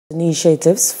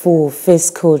Initiatives for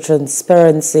Fiscal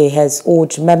Transparency has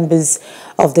urged members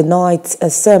of the Ninth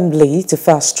Assembly to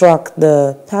fast-track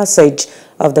the passage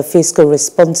of the Fiscal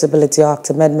Responsibility Act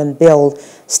Amendment Bill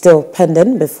still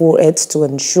pending before it to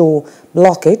ensure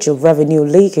blockage of revenue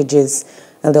leakages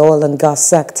in the oil and gas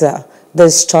sector.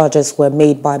 These charges were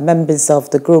made by members of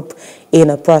the group in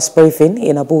a press briefing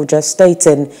in Abuja,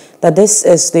 stating that this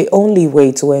is the only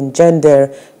way to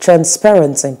engender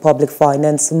transparency in public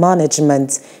finance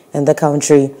management in the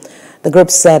country. The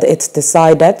group said it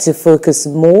decided to focus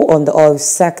more on the oil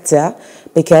sector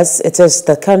because it is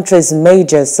the country's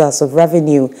major source of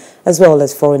revenue as well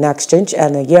as foreign exchange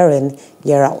and a year in,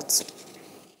 year out.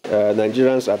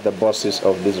 Nigerians are the bosses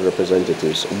of these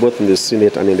representatives, both in the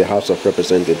Senate and in the House of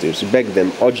Representatives. Beg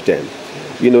them, urge them,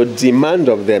 demand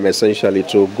of them essentially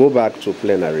to go back to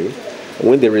plenary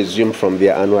when they resume from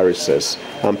their annual recess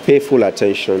and pay full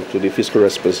attention to the Fiscal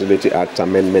Responsibility Act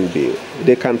Amendment Bill.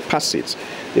 They can pass it.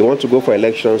 They want to go for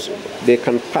elections, they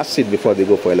can pass it before they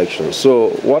go for elections. So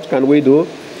what can we do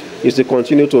is to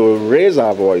continue to raise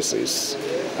our voices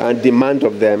and demand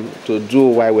of them to do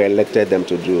what we elected them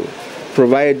to do.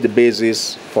 Provide the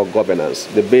basis for governance,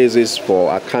 the basis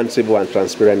for accountable and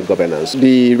transparent governance.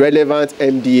 The relevant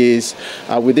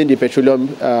MDAs within the petroleum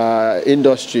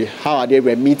industry, how are they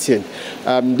meeting?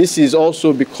 This is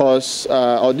also because,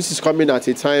 or this is coming at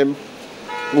a time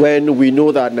when we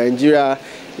know that Nigeria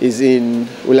is in,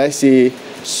 will I say,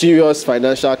 serious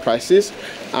financial crisis,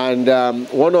 and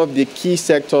one of the key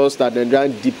sectors that Nigeria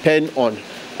depend on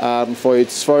for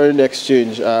its foreign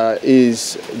exchange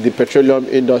is the petroleum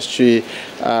industry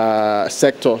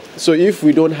sector. So if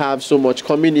we don't have so much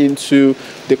coming into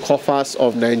the coffers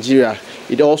of Nigeria,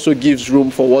 it also gives room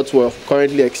for what we're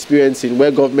currently experiencing, where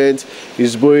government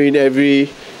is borrowing every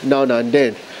now and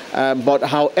then. But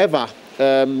however,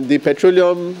 the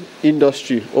petroleum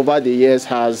industry over the years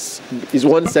is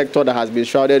one sector that has been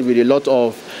shrouded with a lot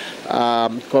of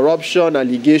corruption,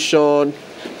 allegation,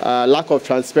 lack of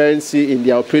transparency in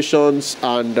their operations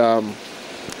and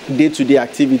day-to-day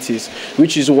activities,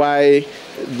 which is why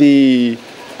the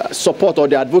support or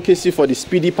the advocacy for the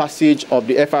speedy passage of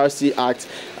the F.R.A. Act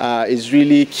is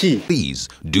really key. Please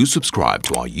do subscribe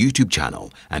to our YouTube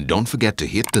channel and don't forget to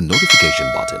hit the notification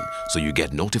button so you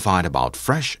get notified about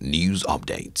fresh news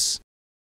updates.